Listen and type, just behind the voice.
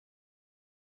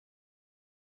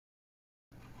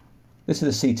This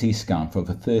is a CT scan of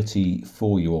a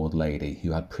 34-year-old lady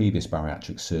who had previous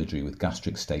bariatric surgery with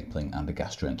gastric stapling and a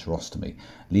gastroenterostomy,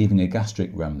 leaving a gastric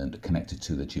remnant connected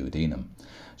to the duodenum.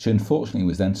 She unfortunately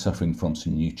was then suffering from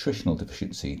some nutritional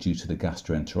deficiency due to the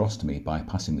gastroenterostomy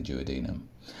bypassing the duodenum.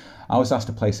 I was asked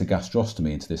to place a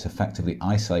gastrostomy into this effectively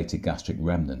isolated gastric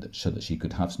remnant so that she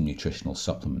could have some nutritional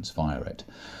supplements via it.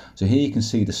 So here you can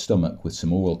see the stomach with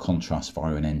some oral contrast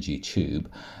via an NG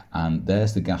tube, and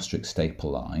there's the gastric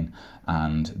staple line,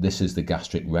 and this is the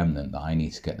gastric remnant that I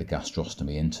need to get the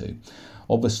gastrostomy into.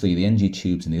 Obviously the NG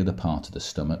tube's in the other part of the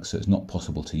stomach, so it's not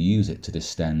possible to use it to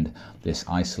distend this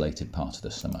isolated part of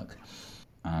the stomach.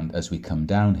 And as we come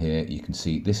down here, you can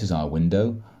see this is our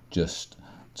window, just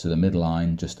to the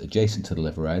midline, just adjacent to the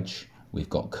liver edge. We've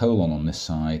got colon on this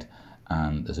side,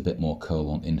 and there's a bit more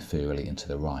colon inferiorly and to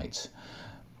the right.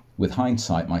 With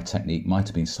hindsight, my technique might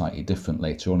have been slightly different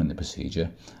later on in the procedure,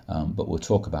 but we'll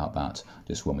talk about that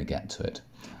just when we get to it.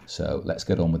 So let's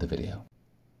get on with the video.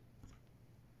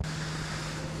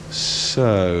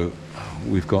 So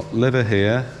we've got liver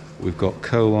here, we've got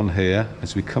colon here.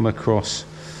 As we come across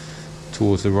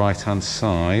towards the right hand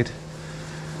side,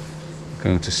 we're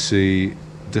going to see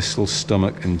distal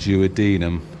stomach and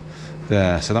duodenum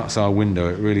there. So that's our window.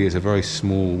 It really is a very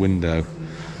small window.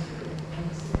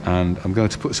 And I'm going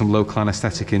to put some local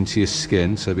anaesthetic into your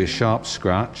skin, so it'll be a sharp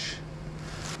scratch.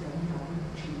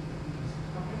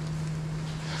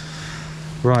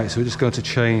 Right, so we're just going to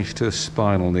change to a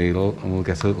spinal needle, and we'll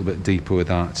get a little bit deeper with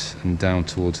that and down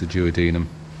towards the duodenum.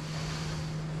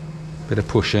 Bit of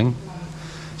pushing.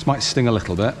 This might sting a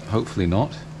little bit, hopefully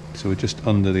not. So we're just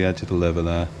under the edge of the liver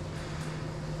there.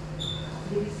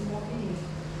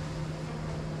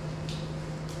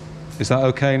 Is that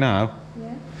okay now?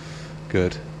 Yeah.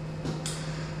 Good.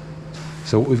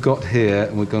 So what we've got here,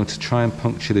 and we're going to try and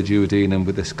puncture the duodenum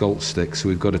with this Galt Stick. So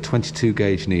we've got a 22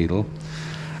 gauge needle,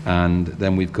 and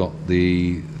then we've got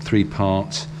the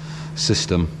 3-part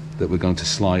system that we're going to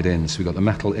slide in. So we've got the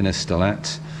metal inner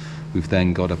stellate, we've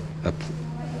then got a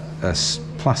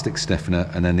plastic stiffener,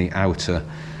 and then the outer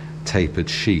tapered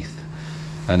sheath.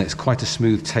 And it's quite a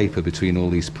smooth taper between all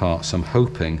these parts. I'm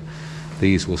hoping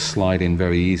these will slide in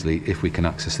very easily if we can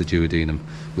access the duodenum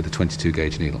with the 22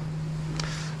 gauge needle.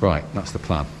 Right, that's the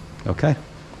plan. Okay.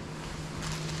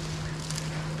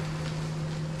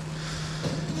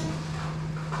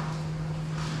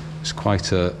 It's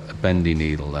quite a bendy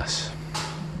needle, this.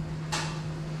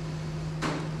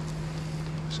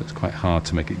 So it's quite hard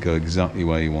to make it go exactly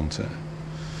where you want it.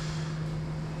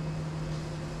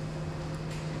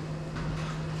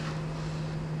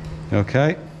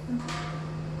 Okay.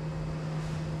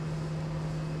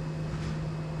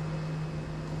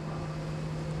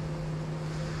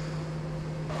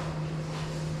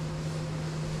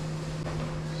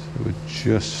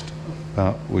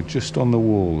 We're just on the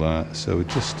wall there, so we're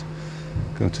just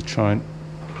going to try and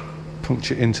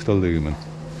puncture into the lumen,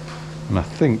 and I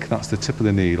think that's the tip of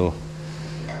the needle.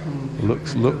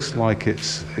 Looks like it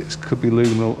could be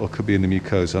luminal or could be in the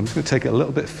mucosa. I'm just going to take it a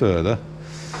little bit further.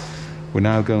 We're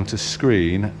now going to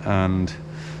screen, and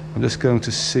I'm just going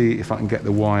to see if I can get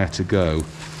the wire to go.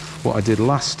 What I did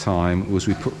last time was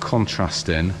we put contrast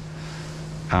in,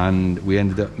 and we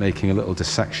ended up making a little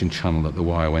dissection channel that the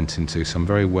wire went into, so I'm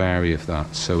very wary of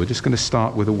that. So we're just going to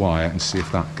start with a wire and see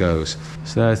if that goes.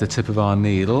 So there's the tip of our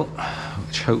needle,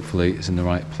 which hopefully is in the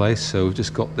right place. So we've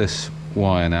just got this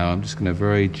wire now. I'm just going to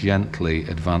very gently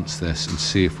advance this and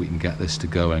see if we can get this to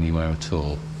go anywhere at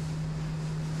all.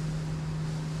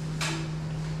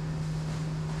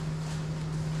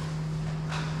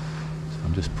 So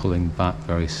I'm just pulling back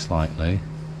very slightly.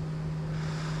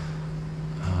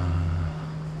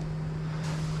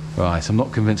 Right, I'm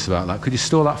not convinced about that. Could you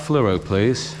store that fluoro,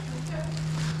 please?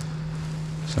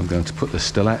 So I'm going to put the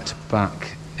stellate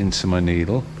back into my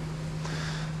needle.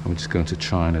 I'm just going to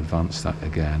try and advance that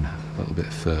again a little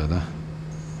bit further.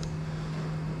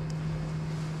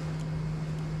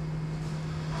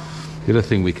 The other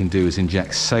thing we can do is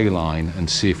inject saline and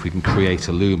see if we can create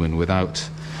a lumen without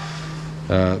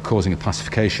causing a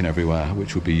pacification everywhere,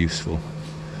 which would be useful.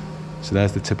 So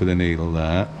there's the tip of the needle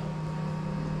there.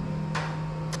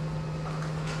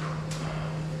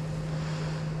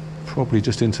 Probably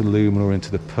just into the lumen or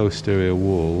into the posterior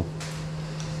wall.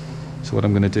 So what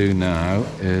I'm going to do now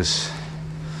is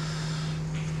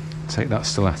take that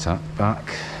stellate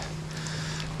back.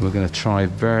 We're going to try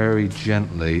very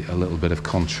gently a little bit of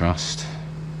contrast.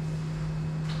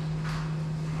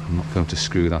 I'm not going to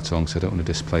screw that on because I don't want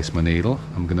to displace my needle.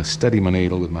 I'm going to steady my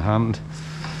needle with my hand.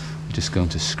 I'm just going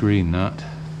to screen that.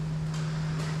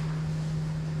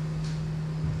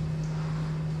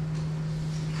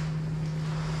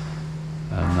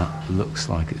 And that looks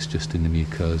like it's just in the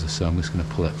mucosa, so I'm just going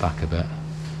to pull it back a bit.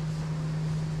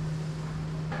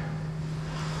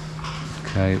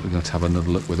 Okay, we're going to have another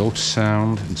look with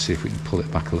ultrasound and see if we can pull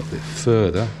it back a little bit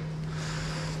further.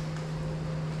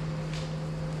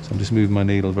 So I'm just moving my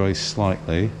needle very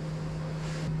slightly.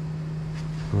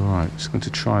 Right, just going to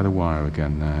try the wire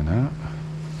again there now.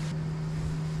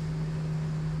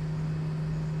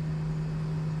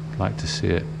 I'd like to see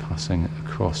it passing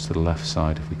across to the left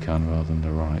side if we can, rather than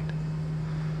the right.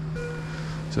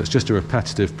 So it's just a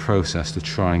repetitive process to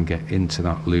try and get into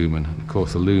that lumen. Of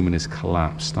course, the lumen is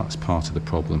collapsed. That's part of the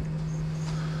problem.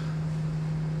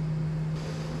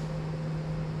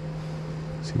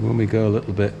 See, when we go a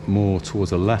little bit more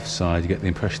towards the left side, you get the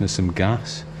impression there's some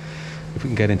gas. If we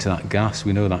can get into that gas,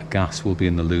 we know that gas will be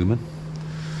in the lumen.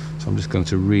 So I'm just going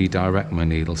to redirect my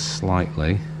needle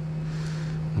slightly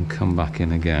and come back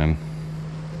in again,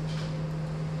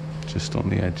 just on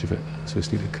the edge of it. So I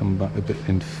just need to come back a bit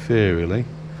inferiorly.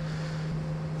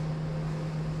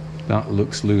 That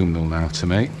looks luminal now to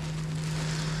me.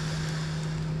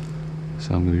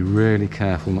 So I'm going to be really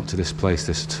careful not to displace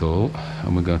this at all,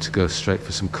 and we're going to go straight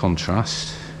for some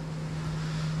contrast.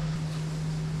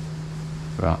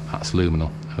 Right, that's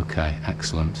luminal. Okay,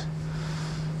 excellent.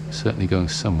 Certainly going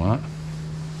somewhere.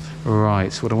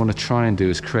 Right, so what I want to try and do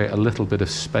is create a little bit of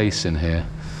space in here.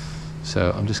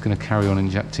 So I'm just going to carry on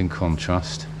injecting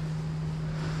contrast.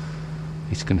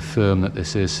 Need to confirm that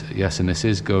this is, yes, and this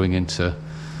is going into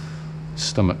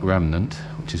stomach remnant,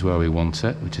 which is where we want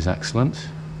it, which is excellent.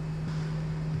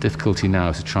 The difficulty now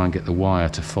is to try and get the wire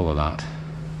to follow that.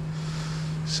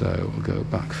 So we'll go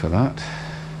back for that.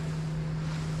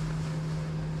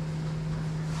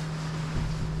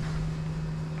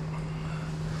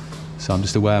 So I'm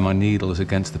just aware my needle is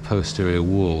against the posterior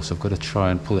wall, so I've got to try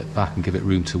and pull it back and give it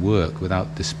room to work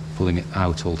without just pulling it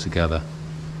out altogether.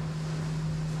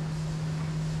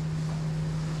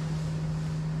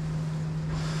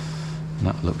 And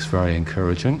that looks very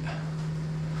encouraging.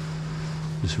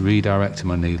 Just redirecting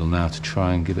my needle now to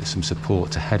try and give it some support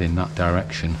to head in that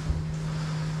direction.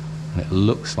 And it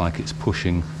looks like it's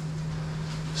pushing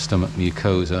stomach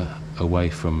mucosa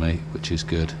away from me, which is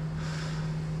good.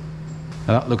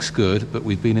 Now that looks good, but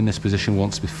we've been in this position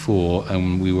once before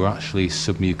and we were actually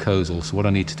submucosal. So what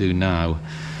I need to do now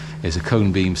is a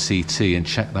cone beam CT and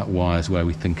check that wire is where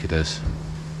we think it is.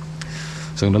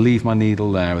 So I'm going to leave my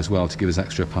needle there as well to give us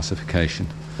extra pacification.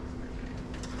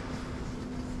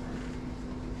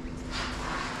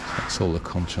 So that's all the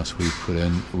contrast we put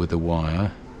in with the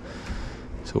wire.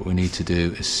 So what we need to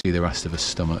do is see the rest of the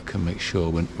stomach and make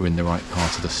sure we're in the right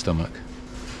part of the stomach.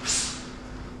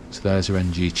 So there's our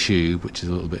NG tube, which is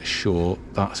a little bit short.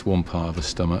 That's one part of the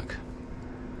stomach.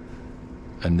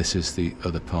 And this is the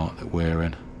other part that we're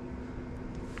in.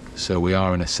 So we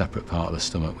are in a separate part of the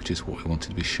stomach, which is what we wanted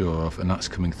to be sure of. And that's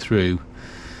coming through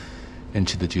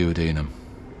into the duodenum.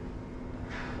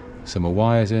 So my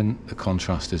wire's in, the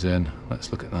contrast is in.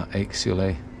 Let's look at that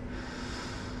axially.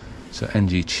 So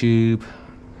NG tube.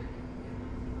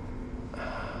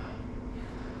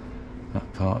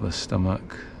 That part of the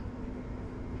stomach.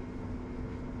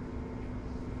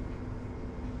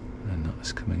 And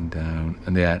that's coming down,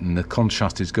 and the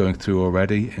contrast is going through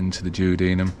already into the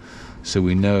duodenum, so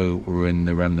we know we're in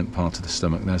the remnant part of the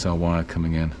stomach. There's our wire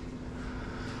coming in.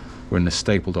 We're in the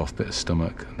stapled off bit of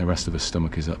stomach, and the rest of the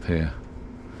stomach is up here.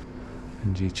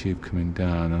 NG tube coming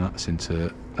down, and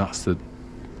that's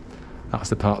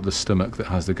the part of the stomach that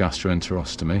has the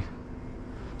gastroenterostomy.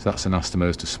 So that's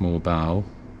anastomose to small bowel,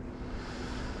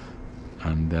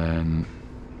 and then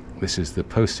this is the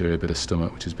posterior bit of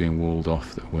stomach which is being walled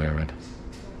off that we're in.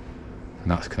 And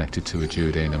that's connected to a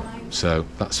duodenum. So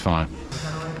that's fine.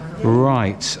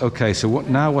 Right, okay, so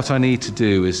what I need to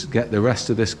do is get the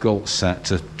rest of this Galt set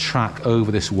to track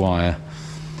over this wire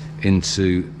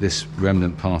into this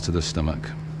remnant part of the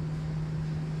stomach.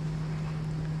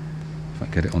 If I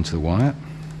get it onto the wire.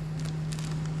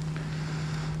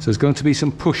 So there's going to be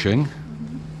some pushing.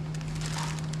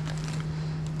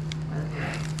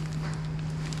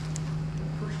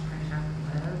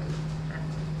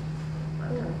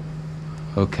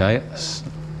 Okay,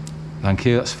 thank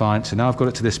you, that's fine. So now I've got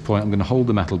it to this point, I'm going to hold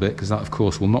the metal bit because that of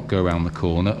course will not go around the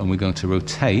corner, and we're going to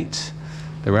rotate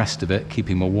the rest of it,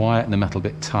 keeping my wire and the metal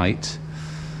bit tight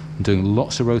and doing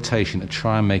lots of rotation to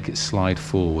try and make it slide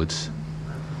forwards.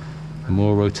 The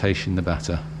more rotation the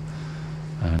better.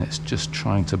 And it's just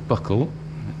trying to buckle,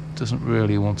 it doesn't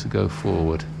really want to go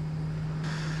forward.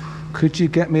 Could you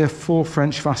get me a 4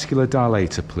 French vascular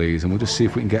dilator please, and we'll just see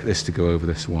if we can get this to go over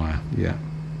this wire. Yeah.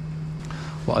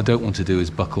 What I don't want to do is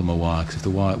buckle my wire, because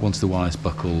once the wire's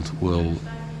buckled, we'll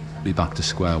be back to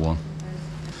square one.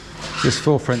 This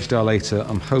 4 French dilator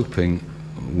I'm hoping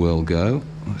will go.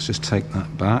 Let's just take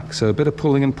that back. So a bit of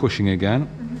pulling and pushing again.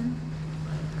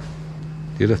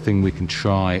 The other thing we can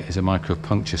try is a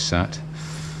micropuncture set.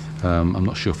 I'm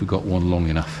not sure if we've got one long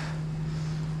enough.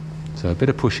 So a bit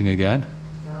of pushing again.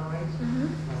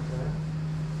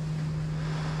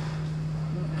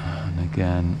 And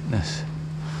again, this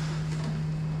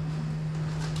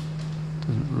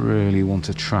doesn't really want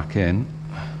to track in.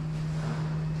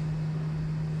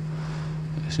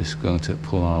 It's just going to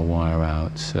pull our wire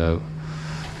out. So,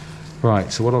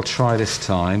 right, so what I'll try this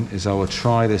time is I will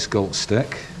try this Galt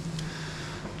Stick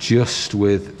just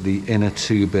with the inner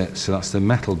 2 bits. So that's the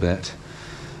metal bit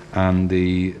and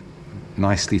the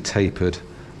nicely tapered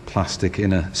plastic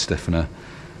inner stiffener,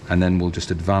 and then we'll just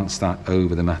advance that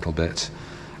over the metal bit,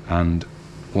 and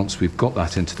once we've got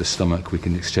that into the stomach we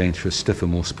can exchange for a stiffer,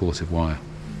 more supportive wire.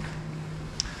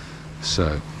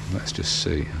 So let's just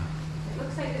see. It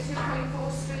looks like the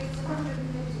 2.4 streets,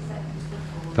 150 seconds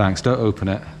before. Thanks, don't open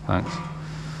it, thanks.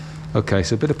 Okay,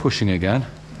 so a bit of pushing again.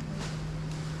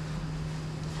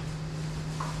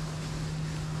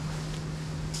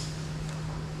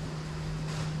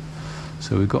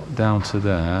 So we've got down to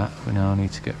there, we now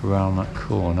need to get around that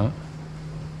corner.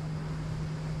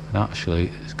 And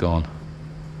actually, it's gone.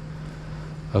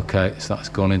 Okay, so that's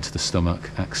gone into the stomach,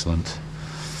 excellent.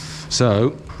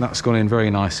 So, that's gone in very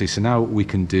nicely. So now what we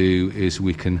can do is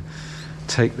we can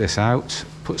take this out,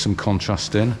 put some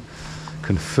contrast in,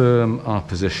 confirm our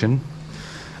position,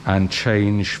 and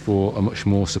change for a much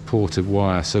more supportive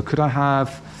wire. So could I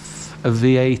have a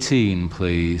V18,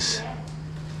 please?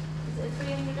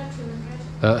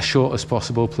 Short as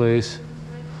possible, please.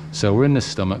 So we're in the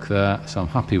stomach there, so I'm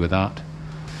happy with that.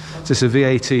 So it's a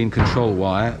V18 control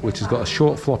wire, which has got a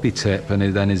short floppy tip and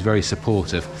it then is very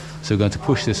supportive. So we're going to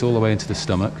push this all the way into the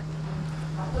stomach.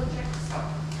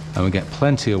 And we get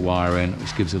plenty of wire in,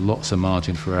 which gives us lots of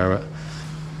margin for error.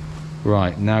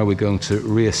 Right, now we're going to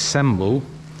reassemble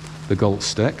the Galt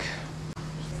Stick.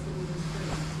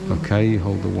 Okay, you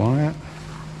hold the wire.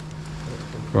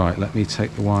 Right, let me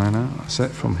take the wire now. That's it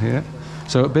from here.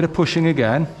 So a bit of pushing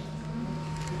again.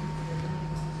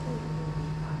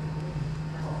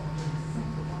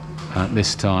 And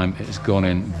this time it's gone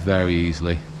in very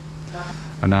easily.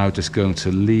 I'm now just going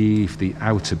to leave the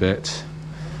outer bit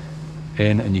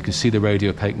in, and you can see the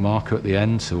radiopaque marker at the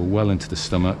end, so we're well into the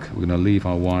stomach. We're going to leave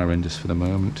our wire in just for the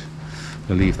moment.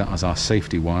 We'll leave that as our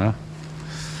safety wire.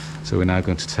 So we're now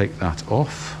going to take that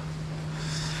off.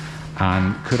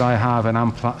 And could I have an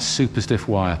Amplat super stiff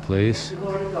wire, please?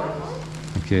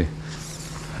 Thank you.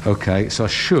 Okay, so I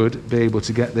should be able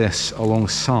to get this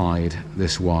alongside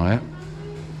this wire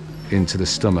into the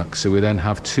stomach. So we then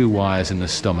have 2 wires in the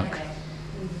stomach.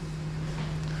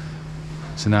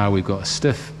 So now we've got a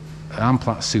stiff,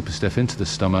 Amplat super stiff into the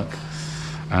stomach,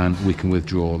 and we can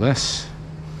withdraw this.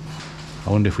 I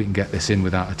wonder if we can get this in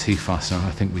without a T-fastener.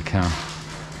 I think we can.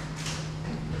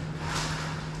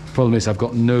 The problem is I've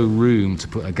got no room to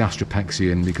put a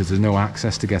gastropexy in because there's no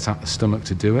access to get at the stomach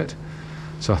to do it.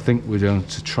 So I think we're going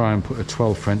to try and put a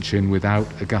 12 French in without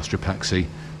a gastropexy,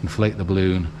 inflate the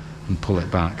balloon and pull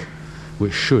it back,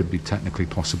 which should be technically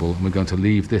possible. And we're going to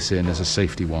leave this in as a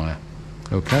safety wire.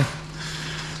 Okay?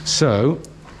 So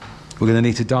we're going to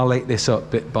need to dilate this up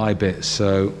bit by bit.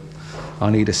 So I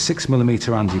need a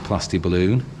 6mm angioplasty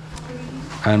balloon,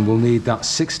 and we'll need that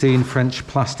 16 French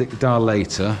plastic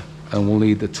dilator, and we'll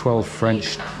need the 12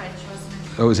 French,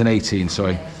 oh, it was an 18,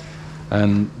 sorry.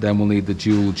 And then we'll need the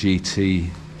dual GT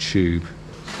tube.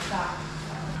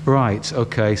 Right,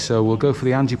 okay, so we'll go for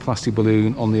the angioplasty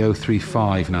balloon on the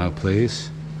 035 now, please.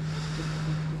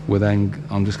 We're then,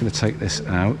 I'm just going to take this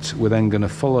out. We're then going to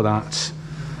follow that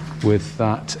with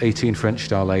that 18 French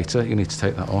dilator. You need to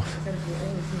take that off.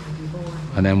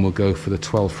 And then we'll go for the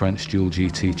 12 French dual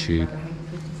GT tube.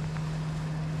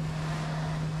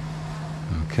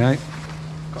 Okay,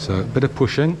 so a bit of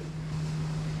pushing.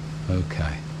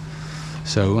 Okay,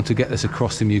 so we want to get this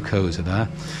across the mucosa there.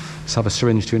 Let's have a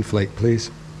syringe to inflate,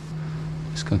 please.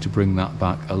 Just going to bring that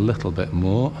back a little bit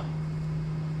more.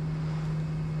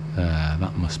 There,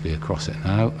 that must be across it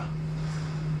now.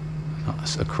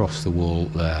 That's across the wall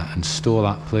there. And store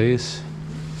that, please.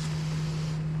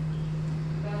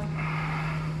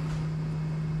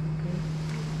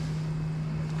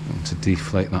 Going to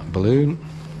deflate that balloon.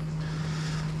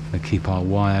 And keep our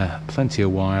wire, plenty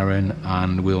of wire in,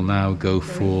 and we'll now go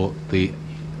for the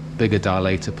bigger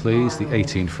dilator, please, the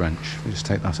 18 French. We'll just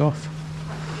take that off.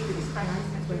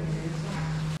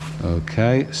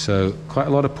 Okay, so quite a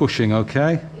lot of pushing,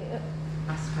 okay?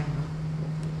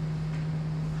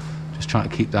 Just trying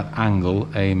to keep that angle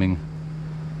aiming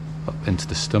up into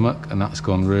the stomach, and that's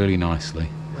gone really nicely.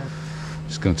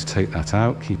 Just going to take that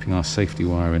out, keeping our safety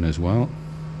wire in as well.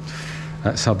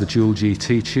 Let's have the dual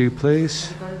GT tube,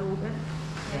 please.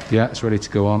 Yeah, it's ready to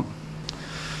go on.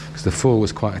 Because the 4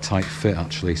 was quite a tight fit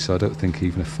actually, so I don't think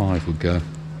even a 5 would go.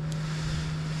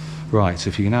 Right, so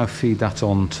if you can now feed that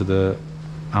on to the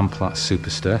Amplat Super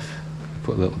Stiff,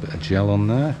 put a little bit of gel on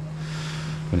there.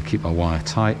 I'm going to keep my wire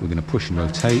tight, we're going to push and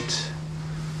rotate.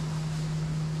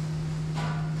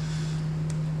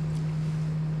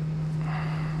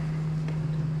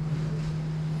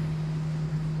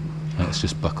 It's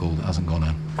just buckled, it hasn't gone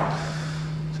in. So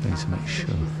I need to make sure.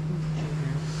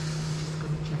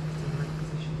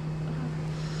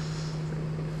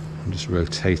 I'm just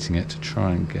rotating it to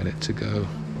try and get it to go.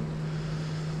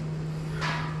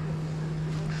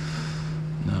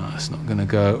 No, it's not going to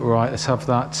go. Right, let's have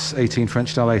that 18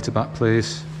 French dilator back,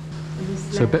 please.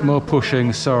 So a bit more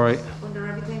pushing, sorry.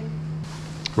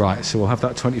 Right, so we'll have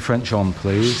that 20 French on,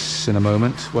 please, in a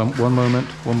moment. One moment.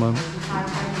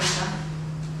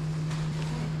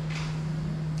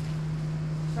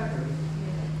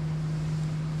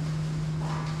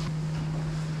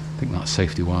 I think that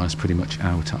safety wire is pretty much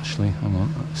out actually. Hang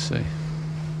on, let's see.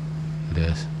 It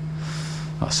is.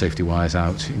 That safety wire's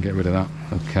out, you can get rid of that.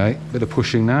 Okay, bit of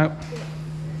pushing now.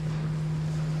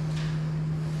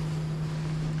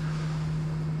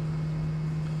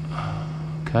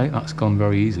 Okay, that's gone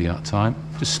very easily that time.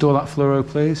 Just store that fluoro,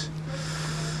 please.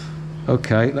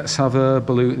 Okay, let's have a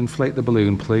balloon, inflate the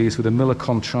balloon please with a Miller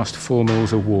Contrast 4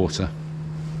 mils of water.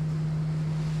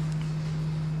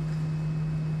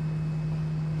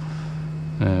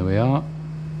 There we are.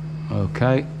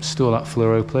 Okay, store that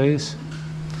fluoro please.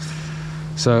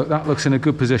 So that looks in a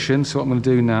good position, so what I'm going to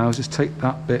do now is just take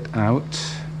that bit out,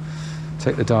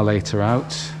 take the dilator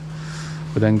out.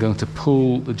 We're then going to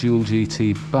pull the dual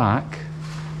GT back.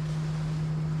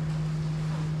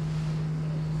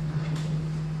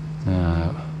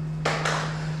 Now,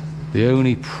 the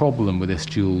only problem with this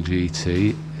dual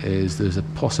GT is there's a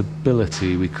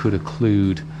possibility we could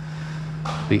occlude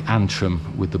the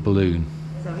antrum with the balloon.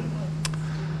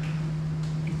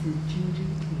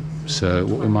 So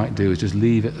what we might do is just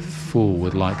leave it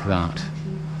forward like that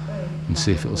and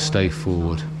see if it will stay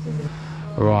forward.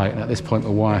 Alright, and at this point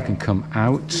the wire can come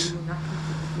out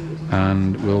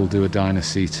and we'll do a dyno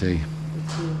CT.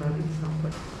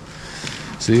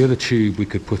 So the other tube we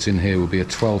could put in here would be a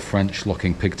 12 French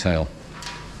locking pigtail,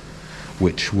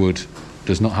 which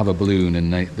does not have a balloon,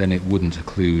 and then it wouldn't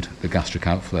occlude the gastric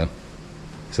outflow.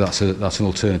 So that's an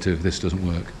alternative if this doesn't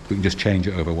work. We can just change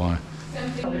it over wire.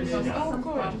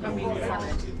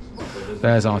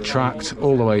 There's our tract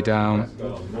all the way down,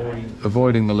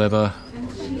 avoiding the liver,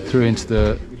 through into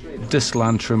the distal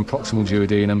antrum, proximal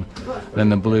duodenum, then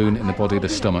the balloon in the body of the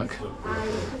stomach.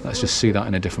 Let's just see that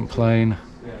in a different plane.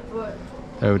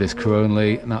 There it is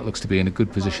coronally, and that looks to be in a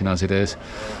good position as it is.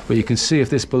 But you can see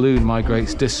if this balloon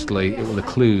migrates distally, it will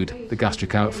occlude the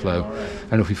gastric outflow.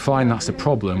 And if we find that's the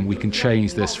problem, we can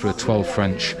change this for a 12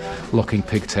 French locking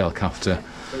pigtail catheter,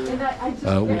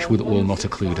 which will not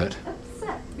occlude it.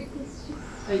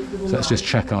 So let's just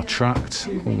check our tract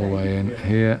all the way in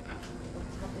here.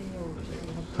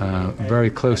 Very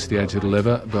close to the edge of the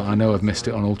liver, but I know I've missed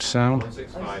it on ultrasound.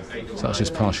 So that's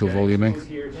just partial voluming.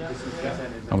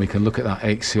 And we can look at that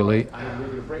axially.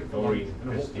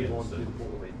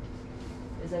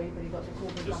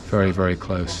 Very, very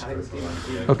close.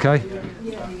 Okay.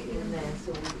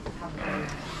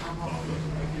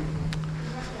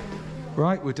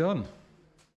 Right, we're done.